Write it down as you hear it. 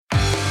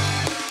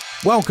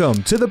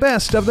Welcome to the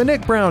best of the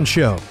Nick Brown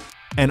Show,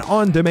 an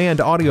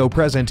on-demand audio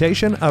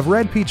presentation of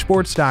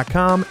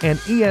RedPeachSports.com and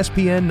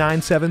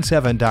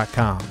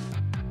ESPN977.com.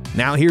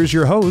 Now here's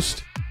your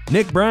host,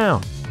 Nick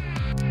Brown.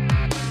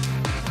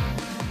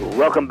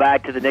 Welcome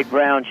back to the Nick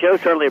Brown Show.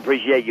 Certainly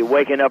appreciate you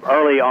waking up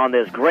early on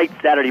this great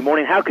Saturday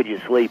morning. How could you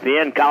sleep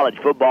in? College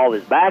football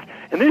is back,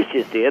 and this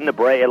just in, the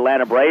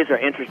Atlanta Braves are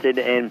interested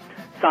in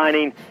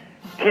signing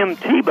Tim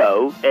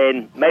Tebow,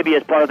 and maybe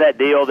as part of that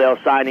deal,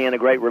 they'll sign in a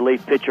great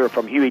relief pitcher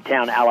from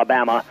Hueytown,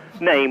 Alabama,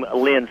 named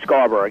Lyn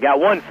Scarbrough. Got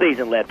one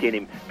season left in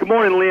him. Good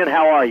morning, Lyn.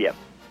 How are you?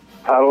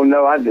 I don't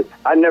know. I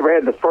never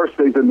had the first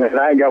season, and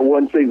I ain't got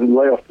one season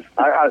left.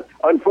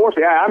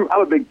 Unfortunately, I'm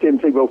a big Tim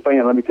Tebow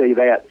fan. Let me tell you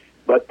that.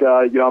 But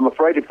I'm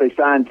afraid if they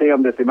sign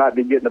Tim, that they might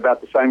be getting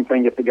about the same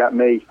thing if they got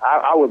me.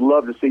 I would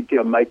love to see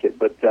Tim make it,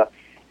 but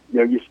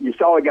you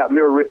saw he got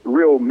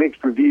real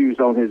mixed reviews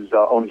on his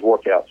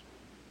workouts.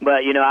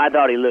 But, I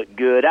thought he looked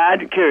good.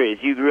 I'm curious.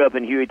 You grew up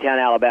in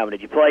Hueytown, Alabama.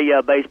 Did you play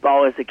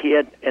baseball as a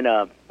kid?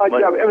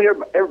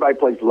 Everybody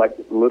plays like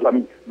little.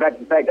 Back.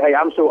 Hey,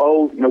 I'm so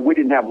old. We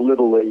didn't have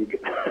Little League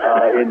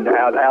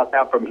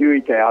out from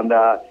Hueytown.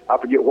 I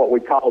forget what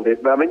we called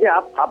it. But I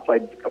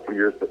played a couple of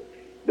years, but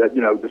just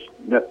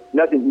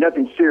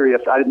nothing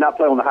serious. I did not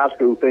play on the high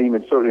school team,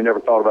 and certainly never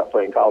thought about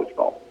playing college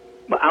ball.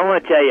 I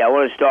want to tell you, I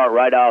want to start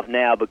right off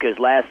now because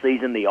last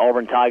season the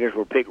Auburn Tigers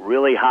were picked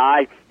really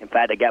high. In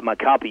fact, I got my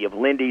copy of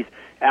Lindy's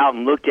out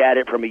and looked at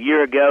it from a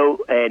year ago,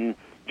 and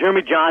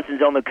Jeremy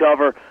Johnson's on the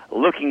cover,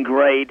 looking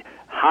great,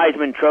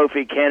 Heisman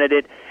Trophy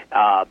candidate.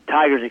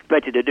 Tigers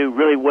expected to do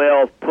really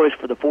well, push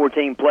for the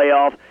 4-team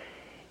playoff.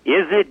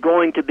 Is it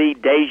going to be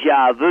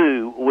deja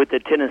vu with the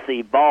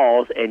Tennessee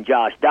Vols and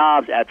Josh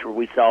Dobbs after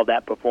we saw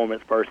that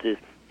performance versus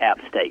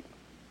App State?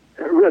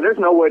 There's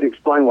no way to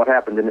explain what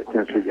happened in the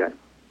Tennessee game.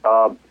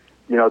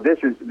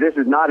 This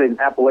is not an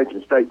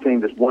Appalachian State team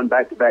that's won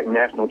back-to-back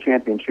national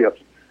championships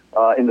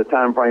in the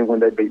time frame when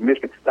they beat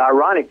Michigan. The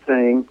ironic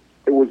thing,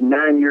 it was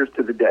 9 years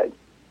to the day.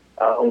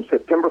 On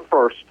September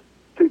 1st,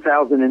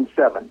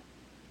 2007,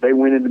 they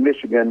went into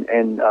Michigan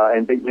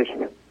and beat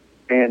Michigan.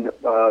 And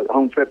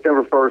on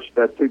September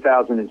 1st,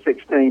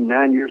 2016,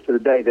 9 years to the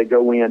day, they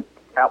go in,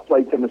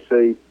 outplay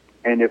Tennessee.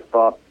 And if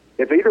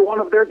either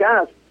one of their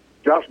guys,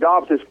 Josh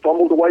Dobbs has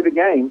fumbled away the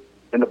game,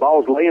 and the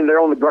ball's laying there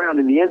on the ground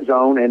in the end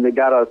zone, and they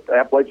got a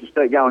Appalachian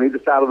State guy on either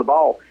side of the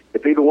ball.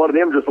 If either one of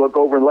them just look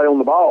over and lay on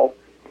the ball,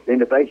 then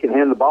if they can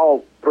hand the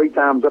ball 3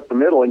 times up the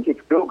middle and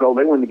kick a field goal,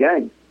 they win the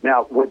game.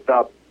 Now, with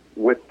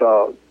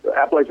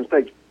Appalachian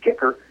State's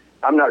kicker,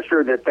 I'm not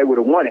sure that they would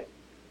have won it,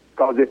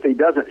 because if he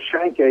doesn't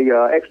shank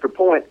a extra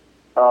point,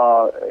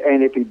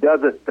 and if he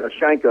doesn't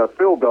shank a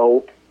field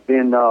goal,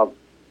 then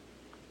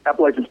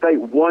Appalachian State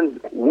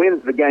wins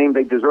the game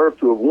they deserve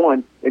to have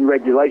won in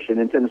regulation,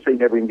 and Tennessee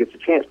never even gets a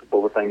chance to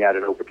pull the thing out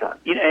in overtime.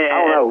 I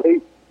don't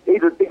know.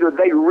 Either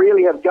they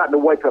really have gotten a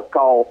wake-up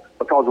call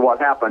because of what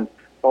happened,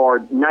 or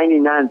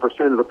 99%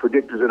 of the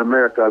predictors in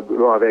America are going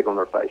to have egg on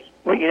their face.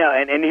 Well,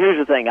 and here's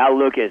the thing. I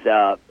look as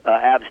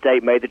App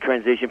State made the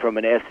transition from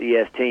an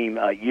FCS team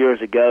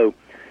years ago.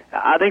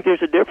 I think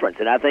there's a difference,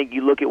 and I think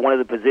you look at one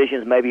of the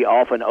positions maybe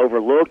often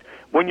overlooked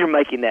when you're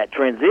making that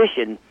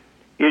transition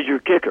is your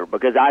kicker,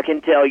 because I can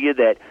tell you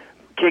that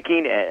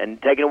kicking, and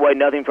taking away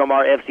nothing from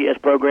our FCS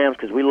programs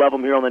because we love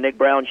them here on the Nick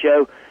Brown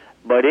Show,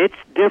 but it's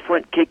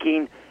different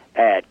kicking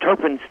at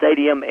Turpin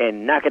Stadium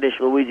in Natchitoches,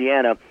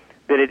 Louisiana,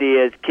 than it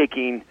is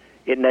kicking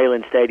at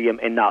Neyland Stadium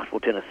in Knoxville,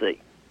 Tennessee.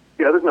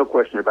 Yeah, there's no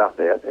question about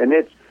that. And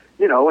it's,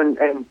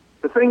 and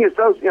the thing is,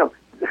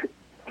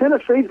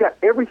 Tennessee's got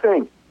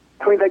everything.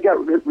 We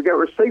got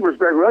receivers,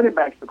 great running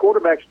backs. The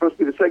quarterback's supposed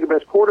to be the second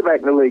best quarterback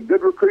in the league.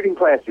 Good recruiting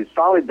classes,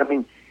 solid.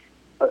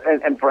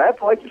 And for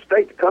Appalachian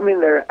State to come in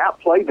there and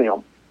outplay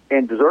them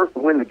and deserve to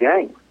win the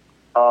game.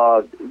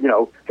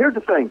 Here's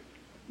the thing.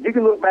 You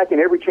can look back in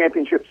every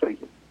championship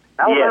season.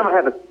 Alabama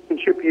had a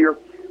championship year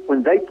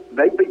when they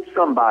beat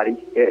somebody.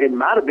 It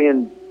might have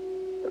been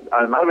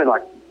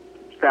like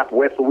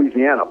Southwest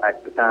Louisiana back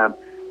at the time,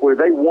 where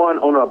they won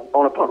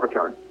on a punt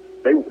return.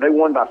 They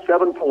won by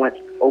 7 points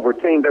over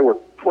a team they were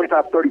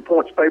 25, 30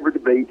 points favored to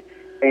beat,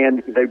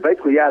 and they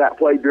basically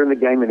outplayed during the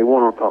game, and they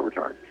won on a punt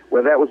return.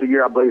 Well, that was the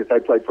year, I believe, that they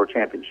played for a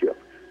championship.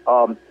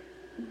 Auburn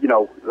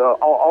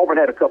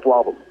had a couple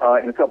of them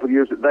in a couple of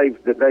years that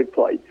they've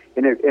played.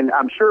 And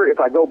I'm sure if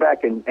I go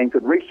back and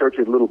could research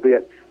it a little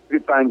bit, you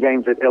could find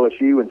games at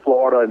LSU and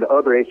Florida and the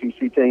other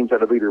SEC teams that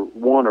have either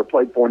won or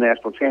played for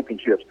national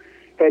championships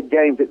had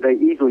games that they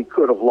easily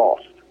could have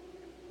lost.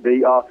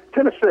 The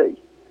Tennessee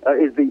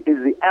is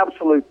the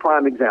absolute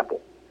prime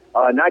example.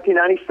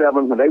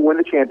 1997, when they win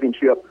the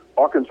championship,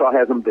 Arkansas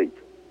has them beat.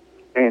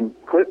 And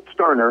Clint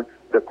Sterner,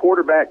 the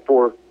quarterback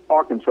for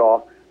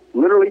Arkansas,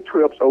 literally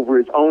trips over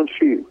his own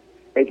shoe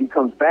as he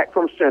comes back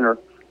from center,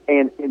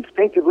 and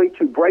instinctively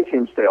to brace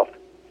himself,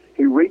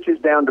 he reaches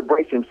down to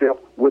brace himself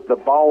with the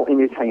ball in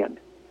his hand.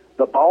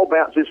 The ball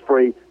bounces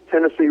free,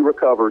 Tennessee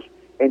recovers,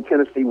 and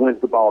Tennessee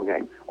wins the ball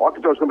game.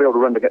 Arkansas is going to be able to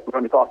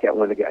run the clock out and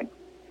win the game.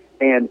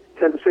 And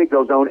Tennessee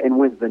goes on and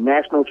wins the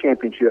national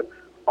championship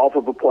off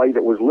of a play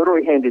that was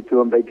literally handed to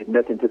them they did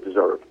nothing to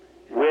deserve.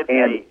 I was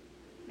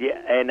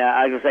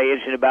going to say,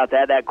 interesting about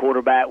that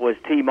quarterback was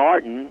T.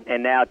 Martin,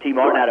 and now T.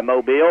 Martin out of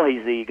Mobile.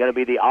 He's going to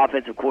be the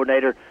offensive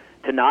coordinator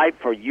tonight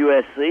for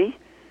USC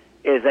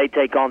as they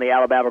take on the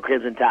Alabama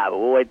Crimson Tide. But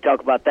we'll wait to talk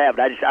about that.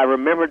 But I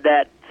remembered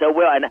that so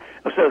well. And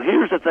so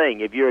here's the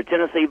thing. If you're a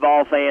Tennessee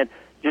Vol fan,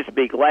 just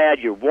be glad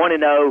you're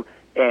 1-0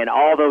 and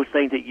all those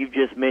things that you've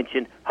just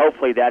mentioned.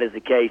 Hopefully that is the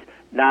case,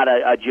 not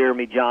a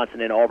Jeremy Johnson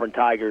and Auburn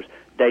Tigers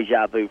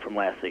deja vu from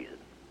last season.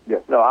 Yeah,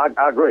 no,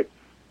 I agree.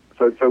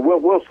 So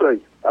we'll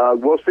see.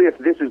 We'll see if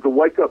this is the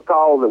wake-up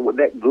call,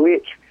 that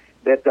glitch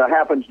that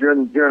happens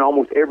during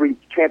almost every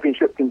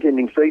championship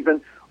contending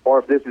season, or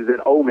if this is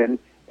an omen.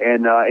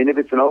 And if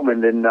it's an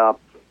omen, then I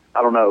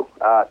don't know.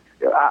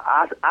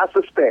 I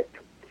suspect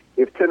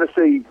if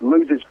Tennessee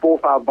loses 4 or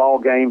 5 ball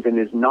games and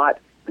is not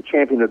the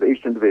champion of the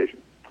Eastern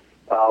Division,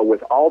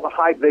 with all the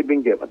hype they've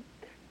been given,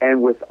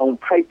 and with on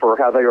paper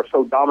how they are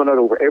so dominant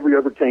over every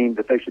other team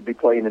that they should be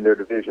playing in their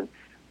division,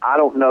 I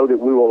don't know that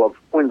we will have.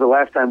 When's the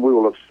last time we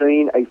will have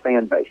seen a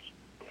fan base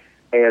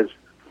as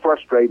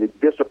frustrated,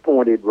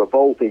 disappointed,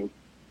 revolting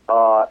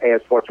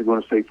as what you're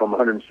going to see from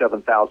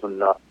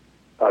 107,000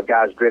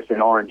 guys dressed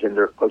in orange and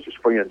their closest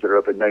friends that are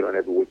up in Neyland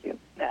every weekend?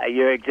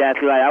 You're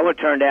exactly right. I would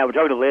turn down. We're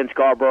talking to Lyn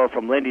Scarbrough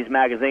from Lindy's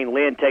Magazine.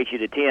 Lyn takes you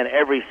to 10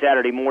 every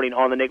Saturday morning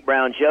on the Nick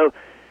Brown Show.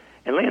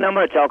 And, Lyn, I'm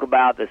going to talk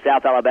about the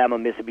South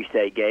Alabama-Mississippi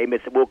State game.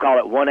 We'll call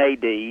it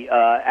 1AD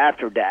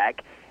after DAC.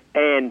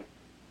 And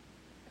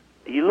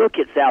you look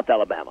at South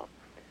Alabama,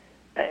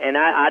 and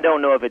I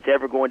don't know if it's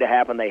ever going to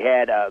happen. They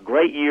had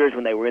great years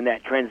when they were in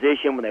that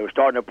transition, when they were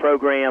starting a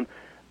program,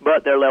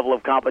 but their level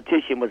of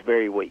competition was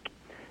very weak.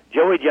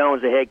 Joey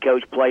Jones, the head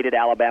coach, played at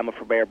Alabama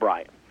for Bear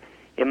Bryant.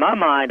 In my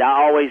mind,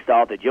 I always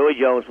thought that Joey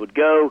Jones would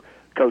go,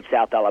 coach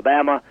South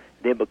Alabama,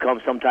 then become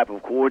some type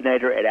of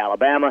coordinator at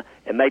Alabama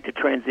and make the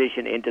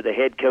transition into the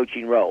head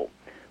coaching role.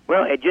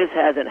 Well, it just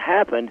hasn't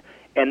happened,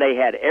 and they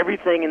had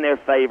everything in their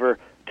favor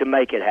to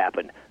make it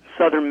happen.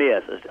 Southern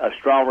Miss, a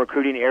strong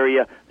recruiting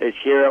area. They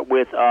share it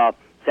with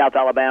South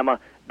Alabama.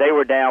 They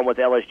were down with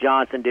Ellis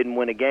Johnson, didn't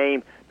win a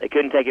game. They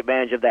couldn't take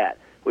advantage of that.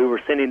 We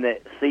were seeing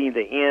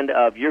the end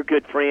of your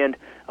good friend,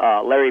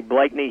 Larry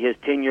Blakeney, his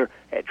tenure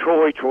at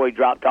Troy. Troy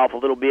dropped off a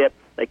little bit.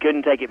 They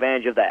couldn't take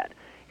advantage of that.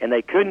 And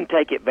they couldn't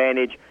take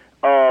advantage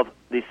of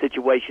the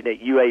situation at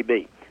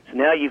UAB. So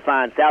now you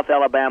find South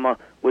Alabama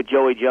with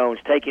Joey Jones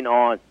taking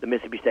on the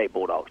Mississippi State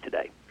Bulldogs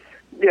today.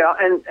 Yeah,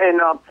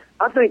 and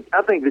I think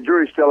the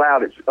jury's still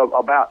out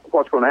about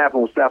what's going to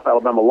happen with South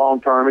Alabama long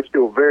term. It's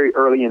still very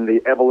early in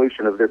the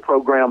evolution of their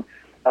program.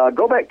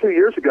 Go back 2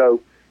 years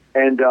ago,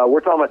 and we're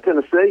talking about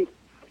Tennessee.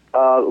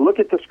 Look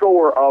at the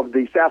score of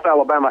the South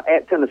Alabama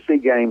at Tennessee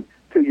game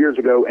 2 years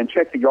ago and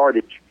check the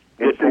yardage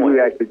and see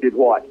who actually did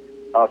what.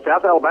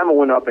 South Alabama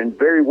went up and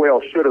very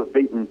well should have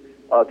beaten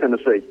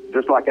Tennessee,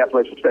 just like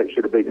Appalachian State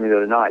should have beaten them the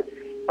other night.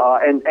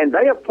 And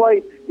they have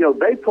played,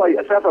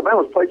 South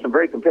Alabama's played some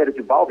very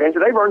competitive ball games,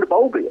 and they've earned a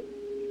bowl bid.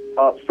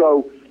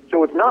 So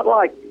it's not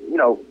like,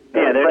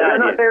 they're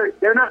not there.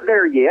 They're not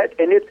there yet.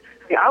 And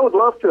I'd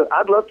love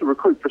to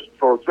recruit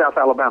for South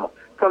Alabama.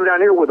 Come down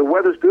here where the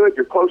weather's good.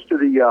 You're close to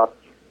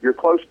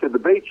the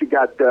beach. You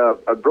got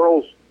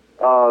girls,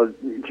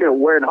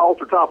 wearing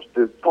halter tops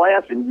to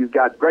class, and you've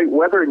got great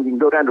weather, and you can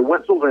go down to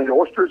Wenzel's and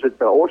Oysters at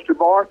the Oyster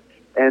Bar.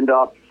 And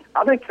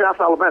I think South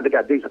Alabama, they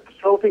got decent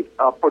facility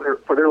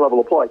for their level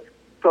of play.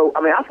 So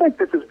I think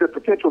that there's good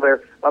potential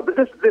there. But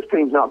this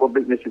team's not going to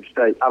beat Mississippi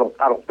State. I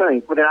don't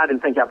think. But then I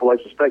didn't think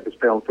Appalachian State was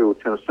failing through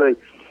with Tennessee.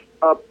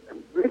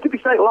 Mississippi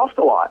State lost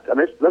a lot.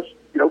 Let's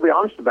be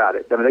honest about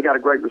it. They got a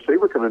great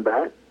receiver coming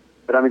back,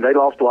 but they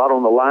lost a lot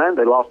on the line.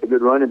 They lost a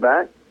good running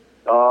back,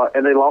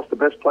 and they lost the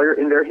best player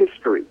in their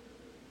history.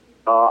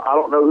 I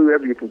don't know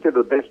whoever you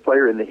consider the best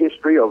player in the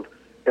history of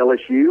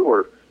LSU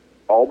or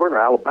Auburn or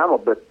Alabama,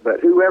 but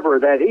whoever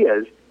that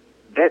is,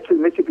 that's who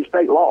Mississippi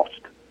State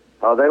lost.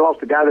 They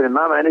lost a guy that, in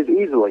my mind, is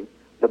easily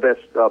the best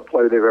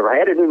player they've ever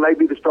had, and who may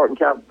be the starting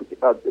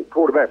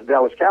quarterback for the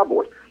Dallas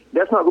Cowboys.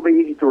 That's not going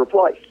to be easy to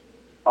replace.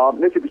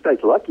 Mississippi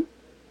State's lucky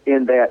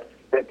in that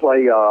they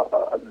play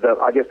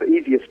the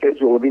easiest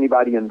schedule of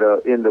anybody in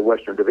the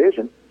Western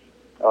Division.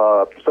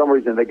 For some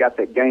reason, they got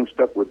that game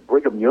stuck with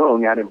Brigham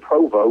Young out in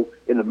Provo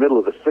in the middle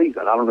of the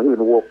season. I don't know who in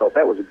the world thought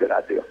that was a good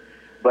idea,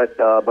 but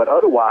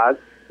otherwise,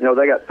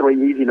 they got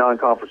 3 easy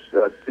non-conference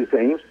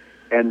teams,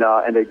 and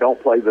they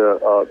don't play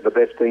the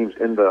best teams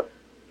in the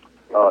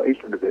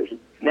Eastern Division.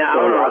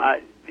 Now,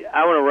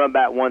 I want to run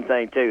back one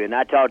thing too, and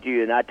I talked to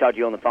you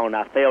on the phone. And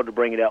I failed to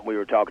bring it up when we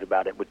were talking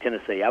about it with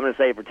Tennessee. I'm going to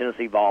say it for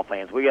Tennessee Vol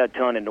fans. We got a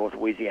ton in North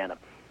Louisiana.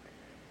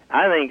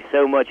 I think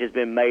so much has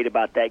been made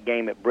about that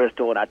game at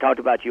Bristol, and I talked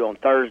about you on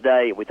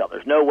Thursday, and we thought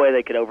there's no way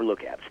they could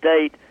overlook App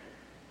State.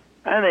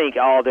 I think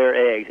all their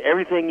eggs,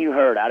 everything you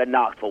heard out of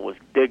Knoxville was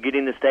they're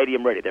getting the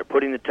stadium ready. They're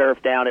putting the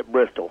turf down at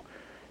Bristol.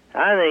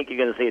 I think you're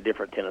going to see a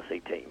different Tennessee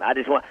team. I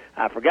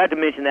forgot to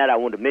mention that. I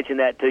wanted to mention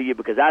that to you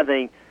because I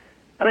think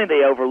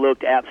they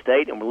overlooked App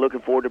State, and we're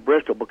looking forward to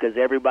Bristol because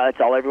that's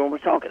all everyone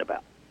was talking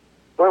about.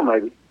 Well,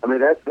 maybe.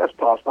 That's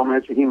possible.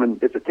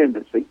 It's a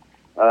tendency.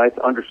 It's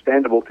an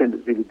understandable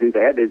tendency to do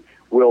that. It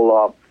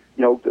will,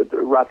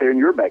 right there in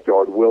your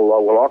backyard,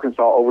 will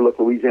Arkansas overlook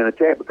Louisiana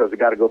Tech because they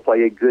got to go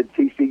play a good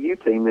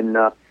TCU team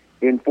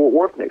in Fort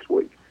Worth next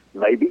week?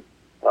 Maybe.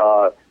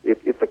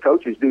 If the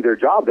coaches do their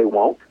job, they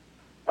won't.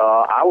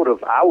 I would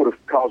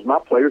have caused my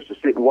players to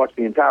sit and watch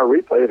the entire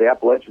replay of the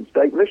Appalachian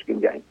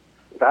State-Michigan game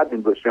if I'd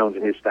been Butch Jones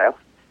and his staff,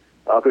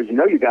 because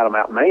you got them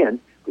outmanned,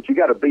 but you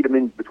got to beat them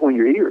in between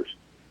your ears.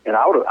 And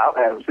I would have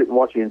had them sit and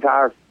watch the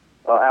entire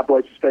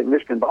Appalachian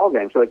State-Michigan ball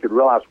game so they could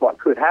realize what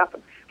could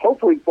happen.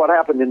 Hopefully, what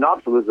happened in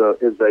Knoxville is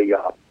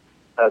an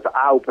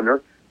eye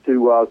opener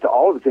to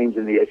all of the teams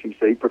in the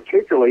SEC,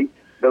 particularly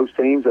those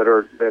teams that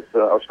are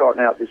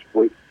starting out this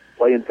week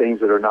playing teams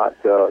that are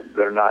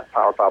not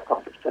Power 5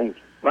 conference teams.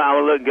 Well, I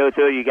will look and go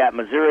through. You got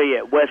Missouri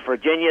at West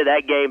Virginia.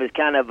 That game is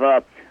kind of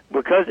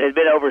because it's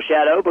been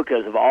overshadowed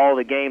because of all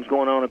the games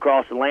going on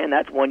across the land.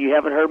 That's one you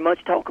haven't heard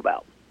much talk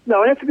about.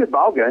 No, that's a good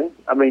ball game.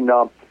 I mean,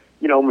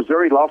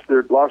 Missouri lost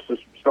their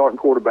starting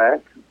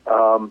quarterback,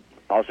 and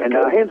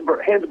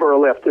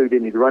Hansborough left too,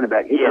 didn't he? The running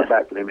back. He's not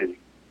back for them, is he?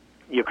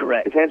 You're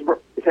correct. It's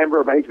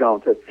Hansborough, but he's gone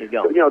too. He's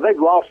gone. So,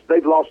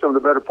 they've lost some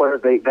of the better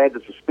players. They had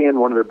to suspend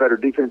one of their better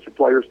defensive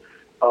players.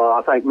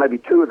 I think maybe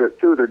two of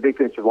their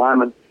defensive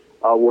linemen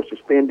were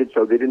suspended,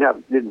 so they didn't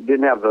have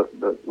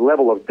the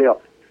level of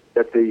depth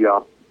that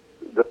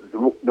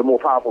the more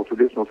powerful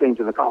traditional teams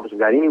in the conference have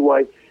got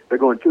anyway. They're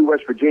going to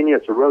West Virginia.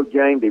 It's a road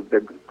game. They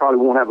probably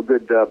won't have a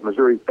good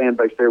Missouri fan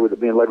base there with it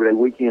being Labor Day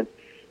weekend.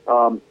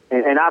 And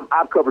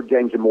I've covered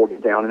games in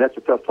Morgantown, and that's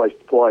a tough place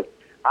to play.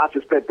 I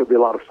suspect there'll be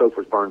a lot of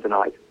sofas burned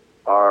tonight,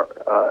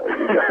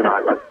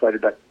 tonight, like I say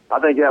today. I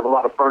think you have a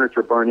lot of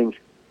furniture burnings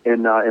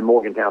in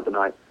Morgantown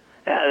tonight.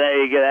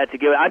 There you go. That's a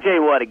good one. I'll tell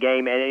you what, a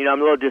game, and I'm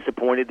a little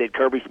disappointed that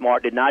Kirby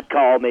Smart did not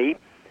call me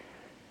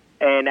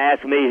and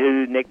ask me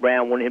who Nick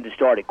Brown wanted him to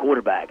start at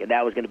quarterback, and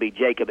that was going to be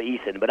Jacob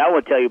Eason. But I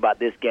want to tell you about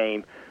this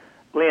game,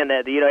 Lynn,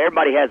 that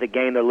everybody has a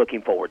game they're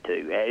looking forward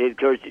to. Of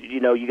course,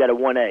 you got a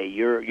 1A,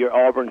 you're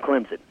Auburn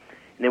Clemson.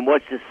 And then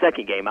what's the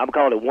second game? I'm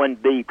calling it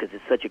 1B because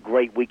it's such a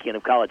great weekend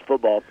of college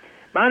football.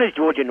 Mine is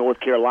Georgia,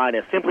 North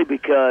Carolina, simply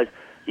because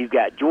you've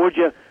got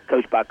Georgia,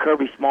 coached by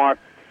Kirby Smart,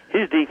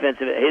 his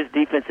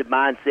defensive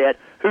mindset.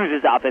 Who's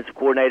his offensive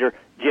coordinator?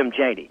 Jim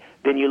Chaney.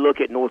 Then you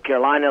look at North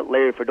Carolina,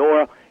 Larry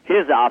Fedora,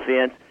 his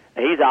offense.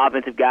 He's an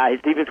offensive guy.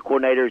 His defensive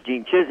coordinator is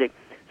Gene Chizik.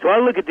 So I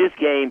look at this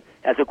game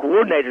as a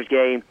coordinator's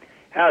game.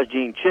 How is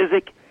Gene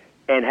Chizik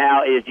and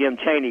how is Jim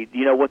Chaney?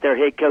 What their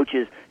head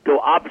coaches go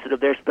opposite of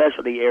their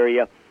specialty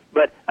area.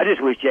 But I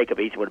just wish Jacob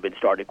Eason would have been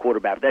starting at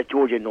quarterback. But that's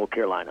Georgia and North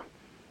Carolina.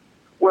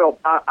 Well,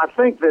 I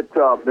think that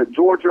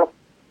Georgia,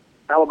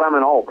 Alabama,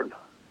 and Auburn,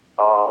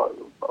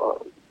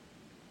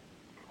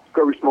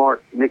 Kirby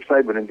Smart, Nick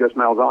Saban, and Gus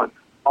Malzahn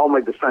all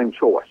made the same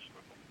choice.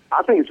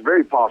 I think it's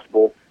very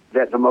possible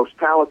that the most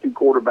talented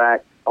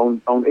quarterback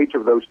on each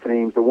of those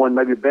teams, the one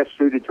maybe best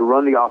suited to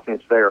run the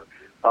offense there,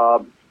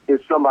 is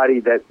somebody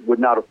that would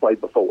not have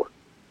played before.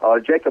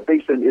 Jacob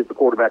Eason is the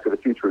quarterback of the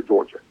future at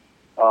Georgia.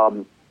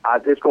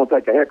 It's going to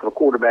take a heck of a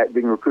quarterback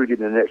being recruited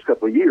in the next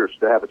couple of years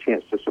to have a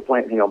chance to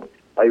supplant him.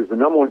 He was the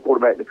number one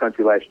quarterback in the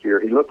country last year.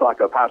 He looked like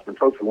a Heisman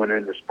Trophy winner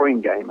in the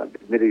spring game.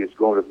 Admittedly, it's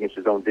going up against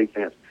his own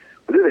defense.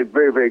 But he's a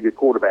very, very good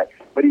quarterback.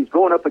 But he's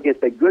going up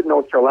against a good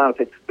North Carolina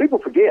team. People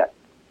forget,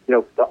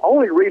 the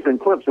only reason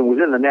Clemson was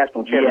in the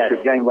national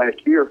championship game last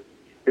year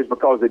is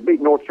because they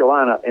beat North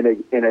Carolina in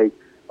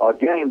a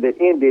game that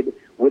ended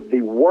with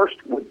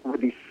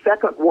the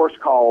second worst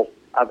call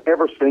I've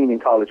ever seen in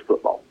college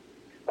football.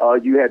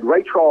 You had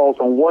Ray Charles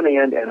on one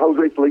end and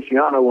Jose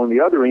Feliciano on the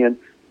other end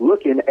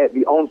looking at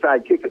the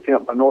onside kick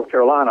attempt by North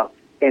Carolina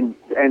and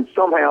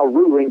somehow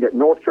ruling that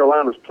North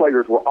Carolina's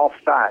players were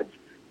offsides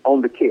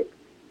on the kick.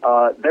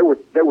 They were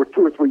 2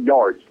 or 3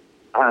 yards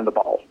behind the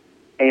ball.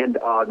 And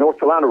North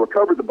Carolina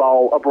recovered the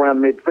ball up around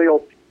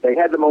midfield. They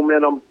had the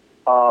momentum.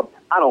 I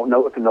don't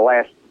know if in the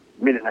last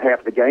minute and a half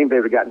of the game they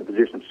would have gotten in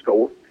position to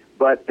score,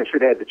 but they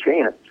should have had the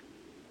chance,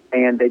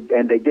 and they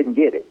didn't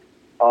get it.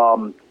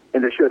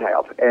 And they should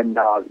have. And,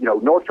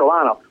 North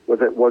Carolina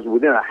was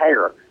within a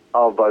hair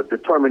of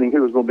determining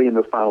who was going to be in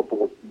those final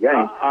 4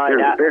 games.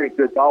 They're a very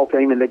good ball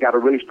team, and they got a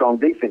really strong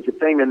defensive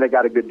team, and they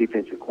got a good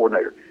defensive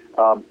coordinator.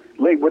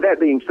 Lee, with that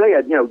being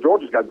said,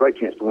 Georgia's got a great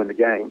chance to win the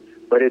game,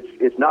 but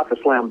it's not the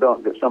slam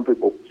dunk that some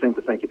people seem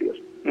to think it is.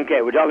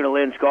 Okay, we're talking to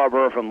Lyn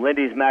Scarbrough from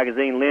Lindy's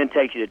Magazine. Lyn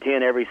takes you to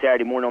 10 every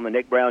Saturday morning on the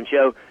Nick Brown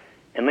Show.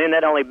 And, Lyn,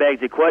 that only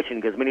begs the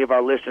question, because many of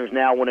our listeners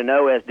now want to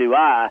know, as do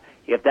I,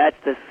 if that's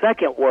the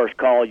second worst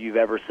call you've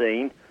ever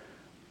seen,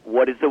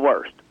 what is the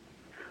worst?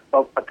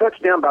 A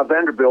touchdown by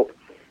Vanderbilt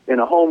in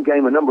a home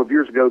game a number of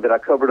years ago that I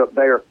covered up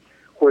there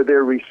where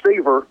their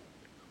receiver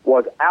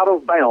was out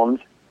of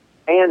bounds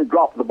and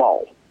dropped the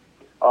ball.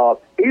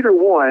 Either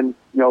one,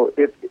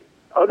 if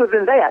other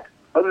than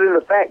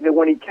the fact that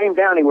when he came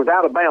down he was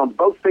out of bounds,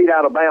 both feet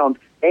out of bounds,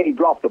 and he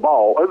dropped the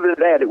ball, other than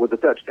that it was a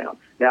touchdown.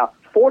 Now,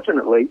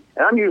 fortunately,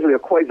 and I'm usually a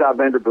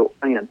quasi-Vanderbilt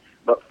fan,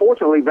 but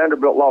fortunately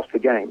Vanderbilt lost the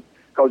game.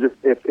 Because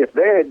if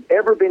there had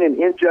ever been an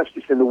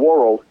injustice in the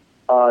world,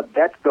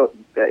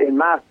 in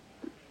my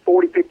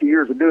 40, 50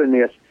 years of doing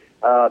this,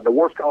 the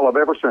worst call I've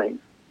ever seen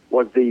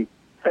was the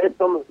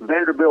phantom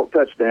Vanderbilt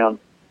touchdown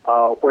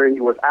where he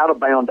was out of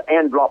bounds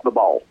and dropped the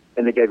ball,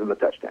 and they gave him a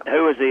touchdown.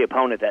 Who was the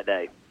opponent that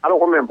day? I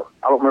don't remember.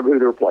 Who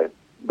they were playing,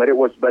 but it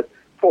was. But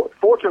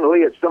fortunately,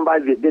 it's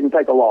somebody that didn't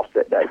take a loss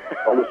that day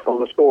on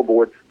the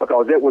scoreboard,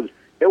 because it was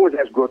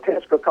as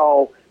grotesque a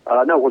call.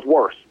 No, it was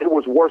worse. It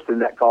was worse than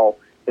that call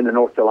in the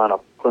North Carolina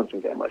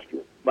Clemson game last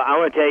year. Well, I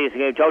want to tell you,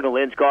 I'm talking to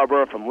Lyn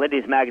Scarbrough from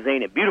Lindy's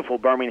Magazine in beautiful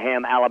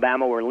Birmingham,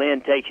 Alabama, where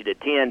Lyn takes you to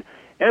 10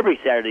 every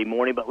Saturday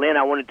morning. But, Lyn,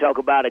 I want to talk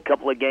about a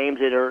couple of games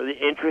that are of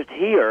interest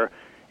here,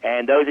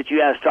 and those that you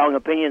have strong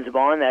opinions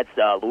on. That's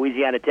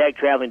Louisiana Tech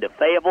traveling to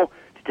Fayetteville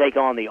to take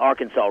on the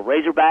Arkansas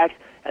Razorbacks,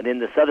 and then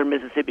the Southern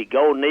Mississippi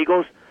Golden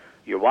Eagles,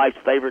 your wife's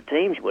favorite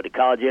team. She went to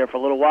college there for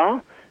a little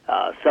while.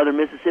 Southern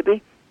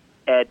Mississippi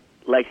at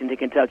Lexington,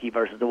 Kentucky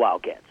versus the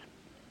Wildcats.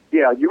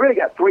 Yeah, you really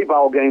got three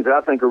ball games that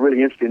I think are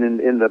really interesting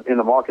in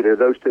the market there.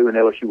 Those two in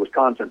LSU,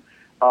 Wisconsin.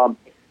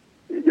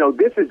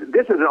 This is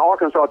an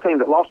Arkansas team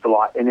that lost a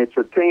lot, and it's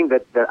a team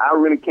that I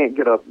really can't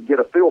get a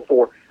feel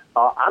for.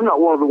 I'm not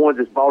one of the ones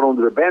that's bought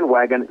onto the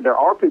bandwagon. There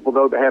are people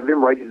though that have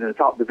them rated in the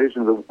top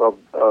division of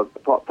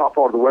top part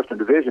of the Western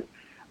Division,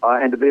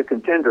 and to be a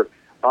contender.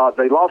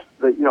 They lost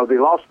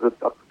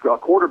a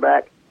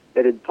quarterback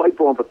that had played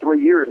for them for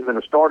 3 years and been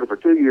a starter for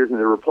 2 years, and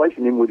they're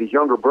replacing him with his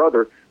younger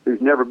brother who's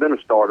never been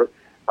a starter.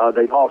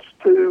 They lost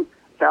 2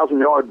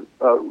 1,000-yard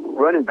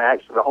running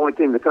backs, the only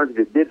team in the country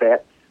that did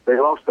that. They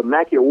lost the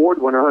Mackey Award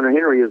winner, Hunter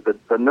Henry, is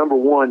the number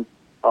one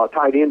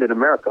tight end in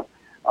America.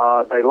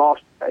 They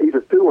lost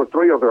either 2 or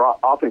 3 of their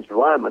offensive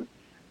linemen.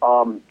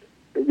 To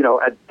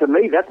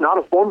me, that's not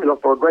a formula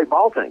for a great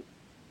ball team.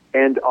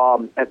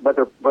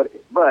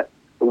 But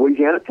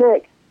Louisiana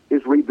Tech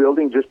is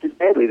rebuilding just as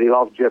badly. They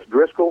lost Jeff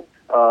Driscoll.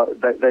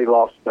 They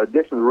lost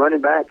Dixon, the running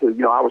back, who,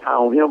 I was high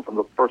on him from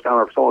the first time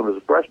I ever saw him as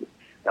a freshman.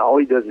 Now, all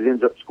he does is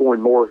ends up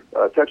scoring more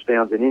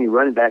touchdowns than any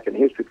running back in the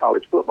history of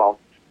college football.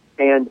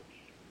 And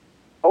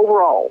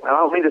overall, and I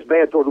don't mean this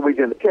bad toward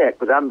Louisiana Tech,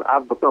 because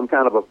I've become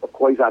kind of a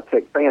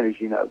quasi-Tech fan,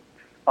 as you know.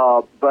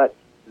 But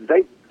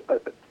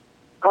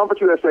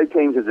Conference USA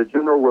teams, as a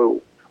general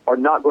rule, are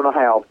not going to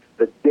have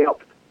the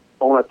depth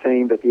on a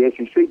team that the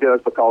SEC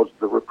does, because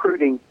the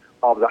recruiting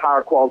of the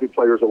higher quality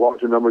players a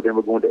larger number than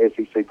we're going to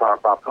SEC Power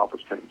 5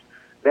 conference teams.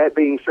 That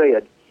being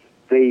said,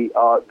 the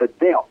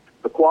depth,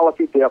 the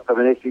quality depth of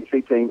an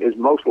SEC team is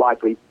most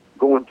likely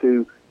going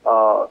to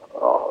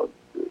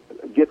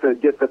get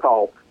the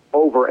call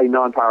over a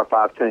non-Power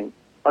 5 team,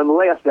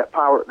 unless that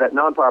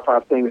non-Power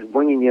 5 team is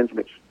bringing in some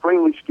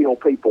extremely skilled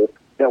people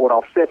that would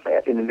offset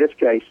that. And in this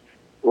case,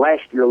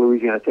 last year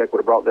Louisiana Tech would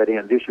have brought that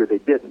in. This year they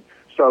didn't.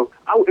 So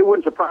it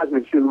wouldn't surprise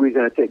me to see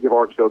Louisiana Tech give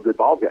Arkansas a good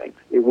ball game.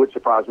 It would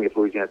surprise me if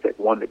Louisiana Tech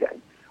won the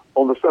game.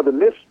 On the Southern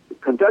Miss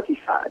Kentucky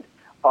side,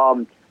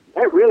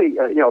 that really,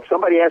 if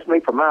somebody asked me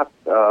for my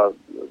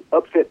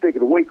upset pick of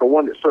the week, or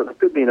one that certainly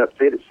could be an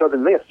upset, it's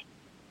Southern Miss.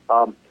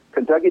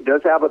 Kentucky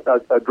does have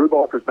a Drew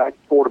Barker's back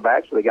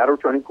quarterback, so they got a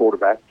returning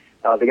quarterback.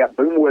 They got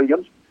Boone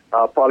Williams,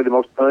 probably the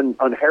most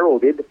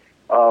unheralded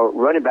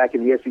running back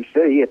in the SEC.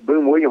 If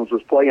Boone Williams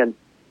was playing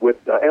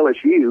with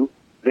LSU,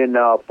 then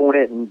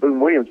Fournette and Boone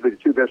Williams would be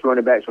the two best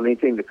running backs on any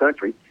team in the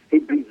country.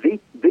 He'd be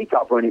the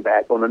top running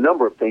back on a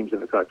number of teams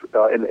in the country,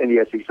 in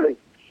the SEC.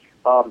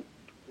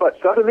 But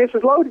Southern Miss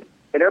is loaded,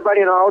 and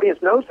everybody in our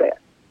audience knows that.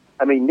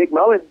 I mean, Nick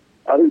Mullen,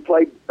 who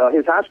played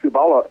his high school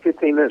ball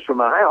 15 minutes from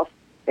my house,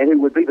 and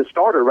who would be the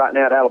starter right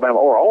now at Alabama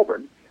or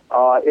Auburn,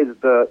 is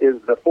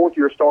the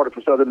fourth-year starter for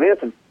Southern Miss,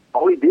 and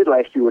all he did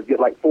last year was get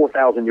like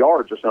 4,000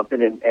 yards or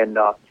something, and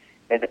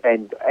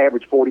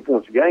average 40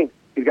 points a game.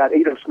 He's got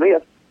Edo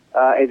Smith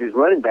as his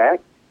running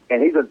back,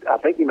 and I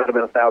think he might have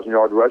been a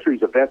 1,000-yard rusher.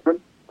 He's a veteran.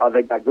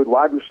 They got good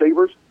wide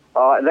receivers,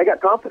 and they got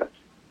confidence.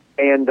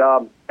 And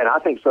I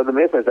think Southern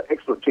Miss has an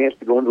excellent chance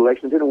to go into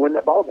Lexington and win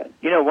that ball game.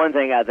 One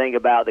thing I think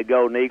about the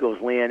Golden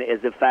Eagles, Lyn,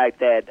 is the fact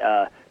that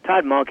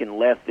Todd Monken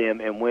left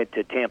them and went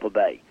to Tampa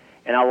Bay.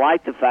 And I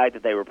like the fact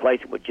that they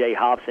replaced him with Jay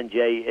Hobson.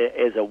 Jay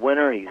is a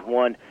winner. He's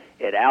won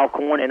at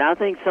Alcorn. And I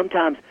think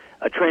sometimes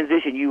a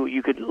transition,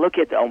 you could look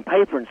at on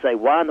paper and say,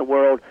 why in the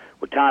world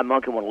would Todd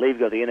Monken want to leave,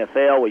 go to the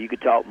NFL, where you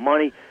could talk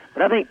money?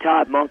 But I think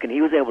Todd Monken,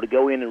 he was able to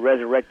go in and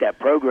resurrect that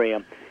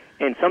program.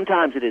 And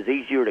sometimes it is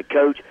easier to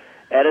coach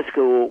at a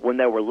school when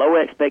there were low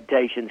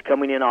expectations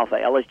coming in off of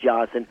Ellis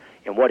Johnson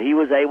and what he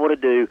was able to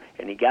do,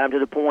 and he got him to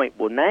the point.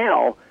 Well,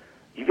 now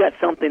you've got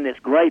something that's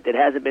great that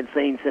hasn't been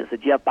seen since the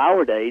Jeff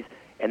Bauer days,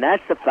 and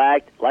that's the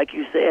fact, like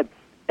you said,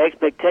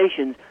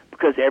 expectations,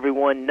 because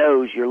everyone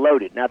knows you're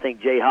loaded. And I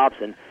think Jay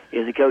Hobson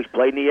is a coach,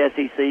 played in the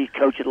SEC,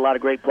 coached at a lot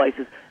of great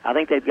places. I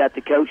think they've got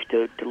the coach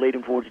to lead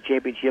them towards the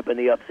championship and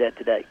the upset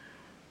today.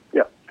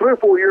 Yeah, 3 or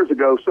 4 years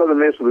ago, Southern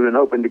Miss would have been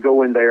open to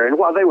go in there, and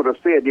while they would have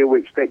said, we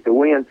expect to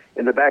win,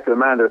 in the back of their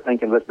mind they're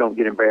thinking, let's don't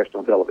get embarrassed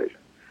on television.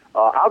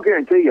 I'll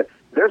guarantee you,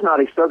 there's not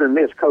a Southern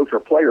Miss coach or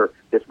player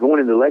that's going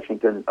into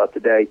Lexington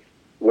today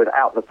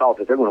without the thought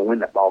that they're going to win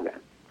that ball game.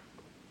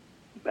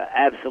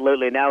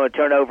 Absolutely. Now we'll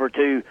turn over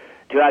to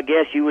I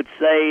guess you would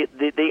say,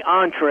 the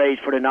entrees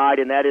for tonight,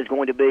 and that is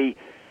going to be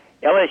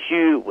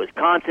LSU,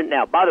 Wisconsin.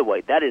 Now, by the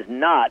way, that is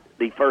not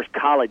the first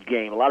college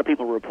game. A lot of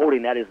people are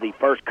reporting that is the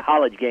first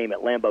college game at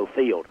Lambeau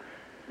Field.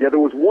 Yeah, there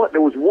was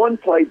one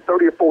played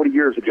 30 or 40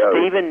 years ago.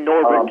 Stephen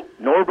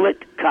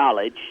Norbert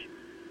College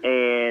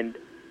and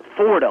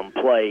Fordham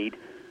played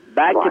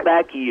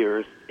back-to-back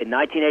years in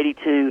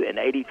 1982 and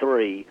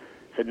 83.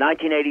 So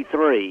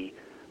 1983,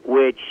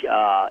 which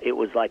it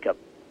was like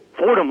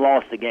Fordham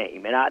lost the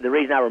game. And the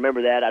reason I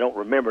remember that, I don't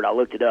remember it, I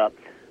looked it up.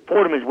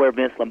 Fordham is where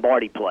Vince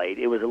Lombardi played.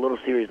 It was a little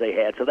series they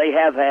had. So they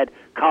have had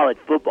college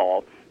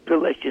football. So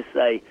let's just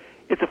say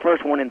it's the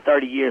first one in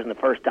 30 years and the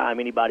first time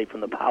anybody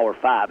from the Power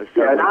Five has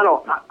and I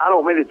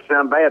don't mean it to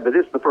sound bad, but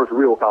this is the first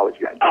real college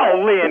game.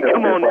 Oh, Lyn,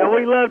 come on now.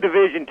 We love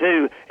Division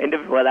II.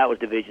 Well, that was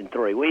Division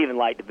III. We even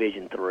like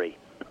Division III.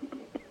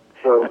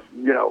 So,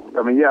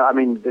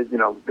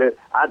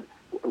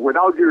 with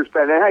all due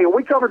respect, and hey,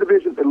 we cover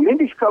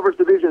Lindy's covers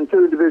Division II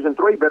and Division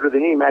III better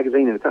than any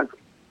magazine in the country.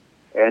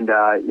 And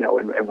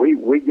and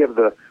we give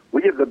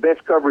the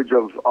best coverage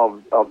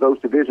of those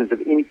divisions of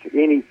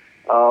any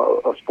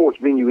sports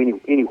venue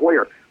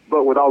anywhere.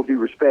 But with all due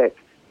respect,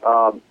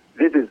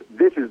 this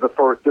is the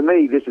first. To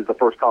me, this is the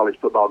first college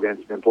football game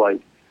that's been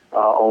played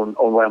on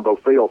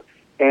Lambeau Field.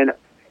 And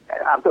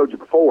I've told you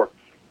before,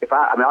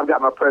 I've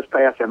got my press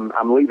pass and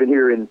I'm leaving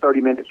here in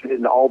 30 minutes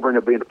heading to Auburn.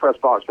 I'll be in the press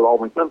box for the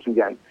Auburn-Clemson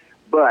game.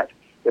 But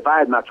if I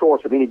had my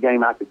choice of any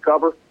game I could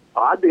cover,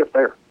 I'd be up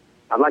there.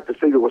 I'd like to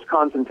see the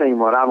Wisconsin team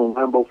run out on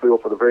Lambeau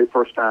Field for the very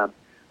first time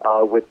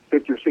with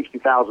 50 or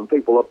 60,000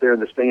 people up there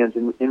in the stands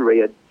in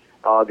red.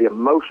 The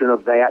emotion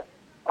of that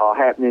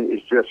happening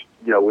is just,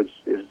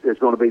 is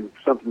going to be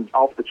something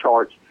off the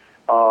charts.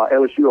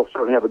 LSU will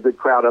certainly have a good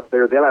crowd up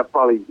there. They'll have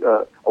probably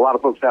a lot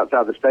of folks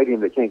outside the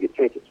stadium that can't get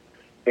tickets.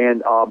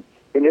 And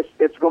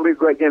it's going to be a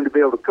great game to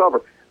be able to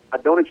cover. I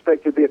don't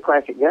expect it to be a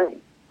classic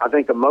game. I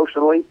think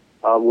emotionally,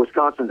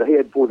 Wisconsin's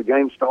ahead before the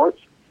game starts.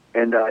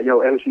 And,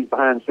 LSU's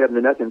behind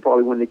 7-0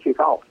 probably when they kick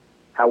off.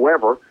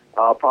 However,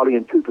 probably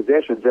in 2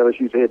 possessions,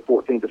 LSU's ahead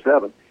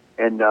 14-7.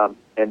 And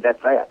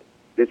that's that.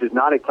 This is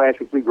not a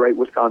classically great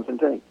Wisconsin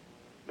team.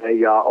 They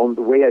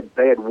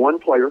had one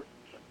player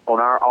on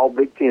our All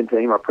Big Ten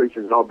team, our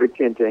preseason All Big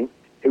Ten team.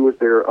 He was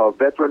their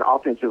veteran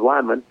offensive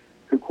lineman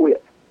who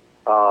quit.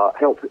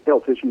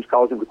 Health issues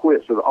caused him to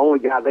quit. So the only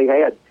guy they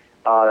had,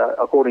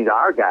 according to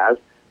our guys,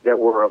 that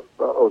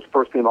was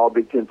first-team All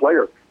Big Ten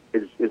player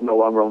is no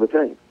longer on the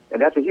team.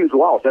 And that's a huge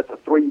loss. That's a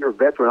 3-year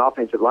veteran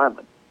offensive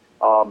lineman.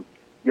 In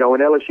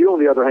LSU, on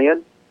the other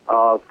hand,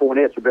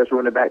 Fournette's the best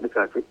running back in the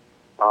country.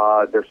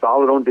 They're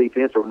solid on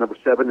defense. They were number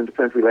 7 in the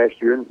country last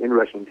year in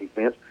rushing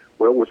defense.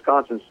 Well,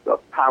 Wisconsin's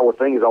power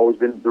thing has always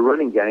been the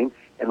running game.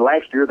 And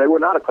last year, they were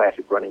not a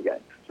classic running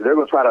game. So they're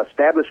going to try to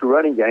establish a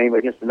running game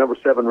against the number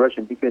 7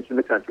 rushing defense in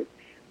the country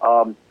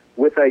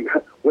with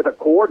a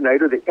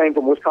coordinator that came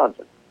from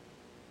Wisconsin.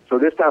 So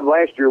this time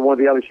last year, one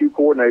of the LSU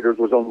coordinators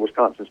was on the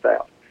Wisconsin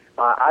staff.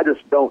 I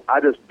just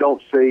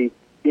don't see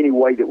any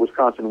way that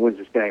Wisconsin wins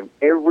this game.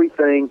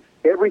 Everything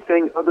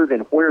other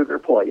than where they're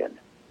playing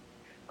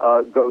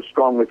goes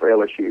strongly for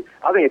LSU.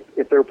 I think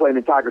if they were playing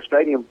in Tiger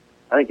Stadium,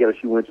 I think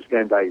LSU wins this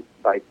game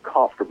by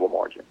comfortable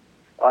margin.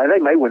 And they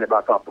may win it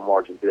by comfortable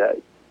margin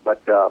today.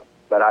 But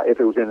if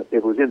it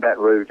was in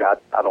Baton Rouge,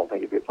 I don't think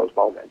it'd be a close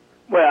ball game.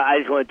 Well, I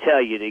just want to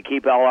tell you to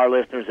keep all our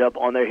listeners up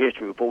on their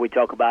history before we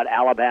talk about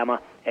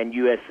Alabama and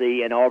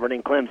USC and Auburn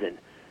and Clemson.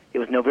 It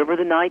was November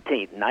the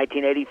 19th,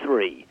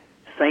 1983.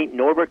 St.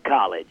 Norbert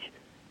College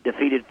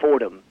defeated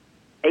Fordham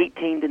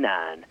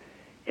 18-9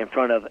 in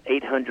front of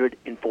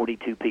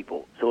 842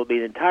 people. So it'll be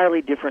an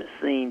entirely different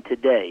scene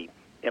today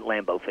at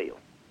Lambeau Field.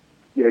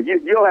 Yeah,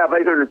 you'll have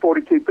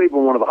 842 people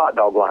in one of the hot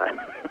dog lines.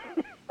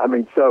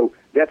 So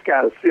that's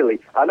kind of silly.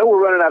 I know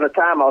we're running out of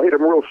time. I'll hit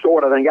them real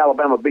short. I think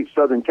Alabama beat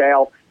Southern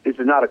Cal. This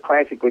is not a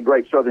classically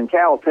great Southern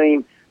Cal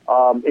team.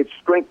 It's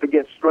strength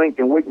against strength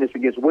and weakness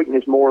against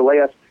weakness, more or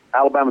less.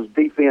 Alabama's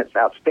defense,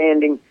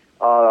 outstanding.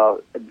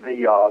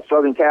 The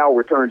Southern Cal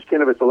returns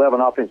 10 of its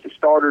 11 offensive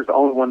starters. The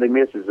only one they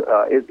miss is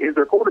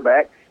their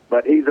quarterback,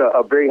 but he's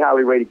a very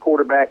highly rated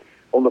quarterback.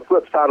 On the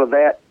flip side of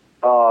that,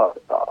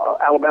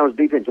 Alabama's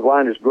defensive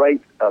line is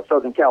great.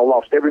 Southern Cal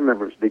lost every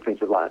member of its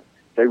defensive line.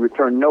 They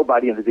returned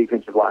nobody in the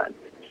defensive line.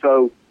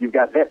 So you've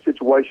got that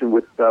situation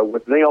with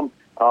them.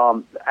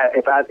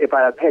 If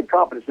I had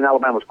confidence in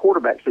Alabama's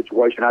quarterback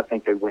situation, I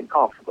think they'd win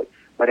comfortably.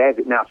 But as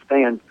it now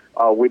stands,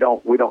 we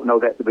don't know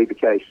that to be the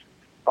case.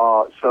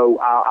 So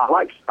I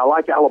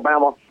like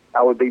Alabama.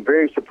 I would be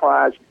very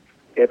surprised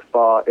if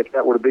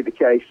that were to be the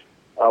case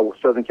with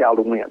Southern Cal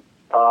to win.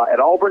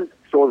 At Auburn,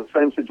 sort of the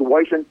same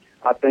situation.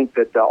 I think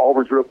that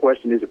Auburn's real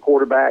question is a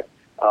quarterback.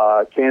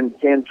 Can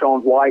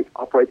Sean White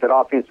operate that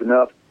offense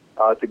enough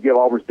to give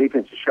Auburn's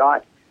defense a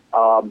shot?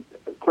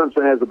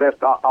 Clemson has the best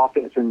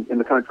offense in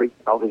the country.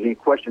 I don't think there's any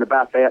question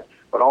about that.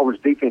 But Auburn's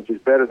defense is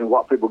better than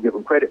what people give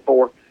them credit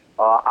for.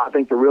 I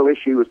think the real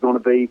issue is going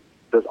to be,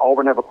 does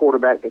Auburn have a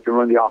quarterback that can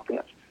run the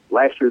offense?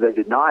 Last year they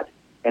did not,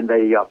 and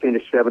they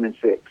finished 7-6.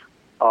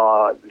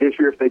 This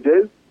year, if they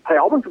do, hey,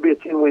 Auburn could be a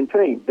 10-win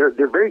team.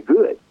 They're very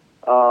good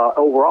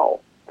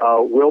overall.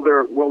 will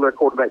their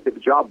quarterback get the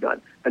job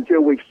done?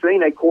 Until we've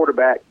seen a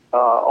quarterback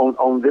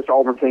on this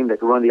Auburn team that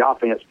can run the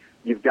offense,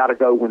 you've got to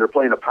go, when they're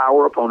playing a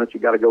power opponent,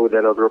 you've got to go with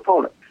that other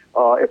opponent.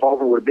 If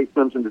Auburn would have beat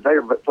Clemson today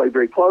or played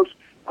very close,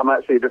 I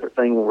might see a different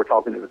thing when we're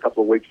talking in a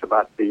couple of weeks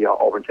about the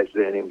Auburn-Texas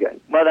A&M game.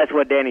 Well, that's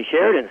what Danny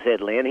Sheridan said,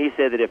 Lynn. He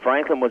said that if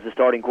Franklin was the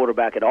starting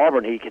quarterback at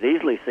Auburn, he could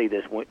easily see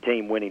this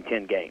team winning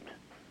 10 games.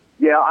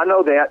 Yeah, I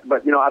know that,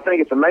 but, I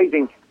think it's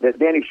amazing that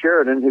Danny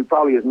Sheridan, who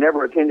probably has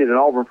never attended an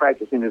Auburn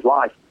practice in his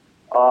life,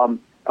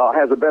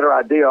 has a better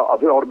idea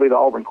of who ought to be the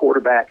Auburn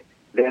quarterback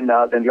than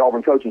the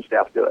Auburn coaching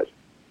staff does.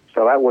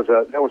 So that was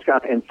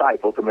kind of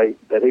insightful to me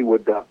that he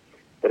would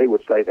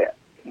say that.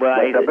 Well,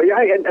 but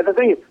yeah, and the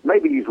thing is,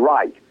 maybe he's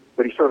right,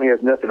 but he certainly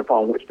has nothing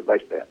upon which to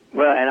base that.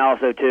 Well, and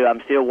also, too,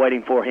 I'm still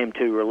waiting for him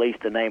to release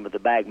the name of the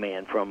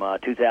bagman from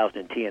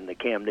 2010, the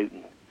Cam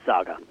Newton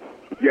saga.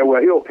 Yeah,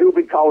 well, he'll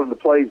be calling the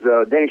plays.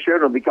 Danny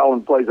Sheridan will be calling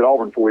the plays at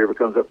Auburn before he ever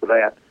comes up for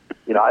that.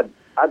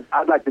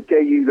 I'd like to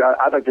tell you,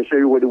 I'd like to show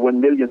you where the $1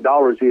 million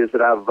is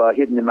that I've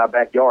hidden in my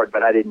backyard,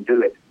 but I didn't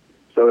do it.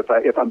 So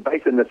if I'm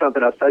basing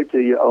something I say to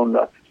you on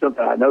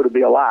something I know to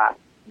be a lie,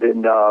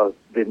 then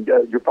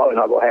you're probably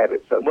not going to have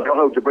it. So don't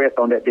hold your breath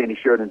on that Danny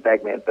Sheridan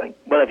bagman thing.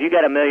 Well, if you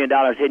got $1 million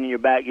hidden in your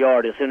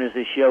backyard, as soon as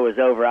this show is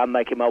over, I'm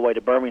making my way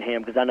to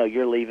Birmingham because I know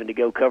you're leaving to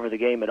go cover the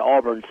game at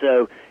Auburn.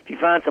 So if you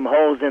find some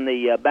holes in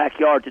the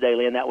backyard today,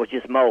 Lynn, that was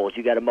just moles.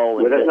 You got a mole.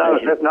 Well,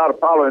 that's not a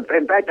problem.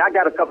 In fact, I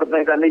got a couple of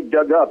things I need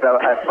dug up.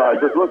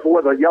 Just look for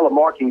where the yellow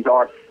markings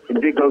are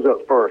and dig those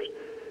up first.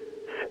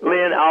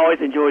 Lynn, I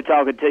always enjoy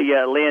talking to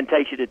you. Lynn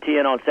takes you to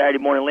 10 on Saturday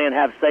morning. Lynn,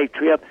 have a safe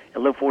trip,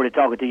 and look forward to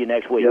talking to you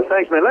next week. Yeah,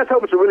 thanks, man. Let's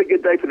hope it's a really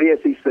good day for the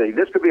SEC.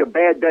 This could be a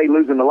bad day,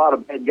 losing a lot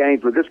of bad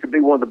games, but this could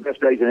be one of the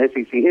best days in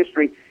SEC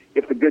history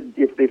if the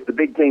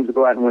big teams will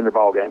go out and win their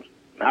ball games.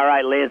 All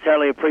right, Lynn,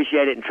 certainly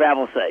appreciate it, and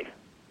travel safe.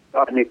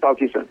 All right, Nick, talk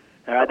to you soon.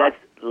 All right, that's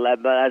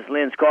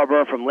Lyn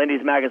Scarbrough from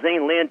Lindy's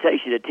Magazine. Lynn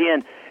takes you to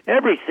 10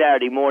 every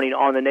Saturday morning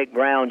on The Nick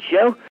Brown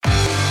Show.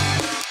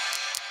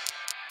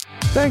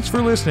 Thanks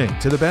for listening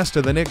to the Best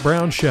of the Nick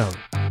Brown Show.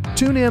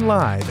 Tune in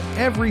live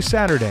every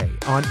Saturday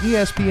on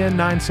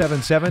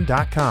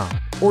ESPN977.com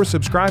or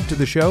subscribe to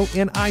the show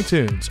in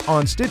iTunes,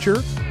 on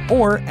Stitcher,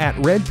 or at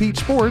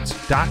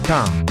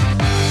redpeachsports.com.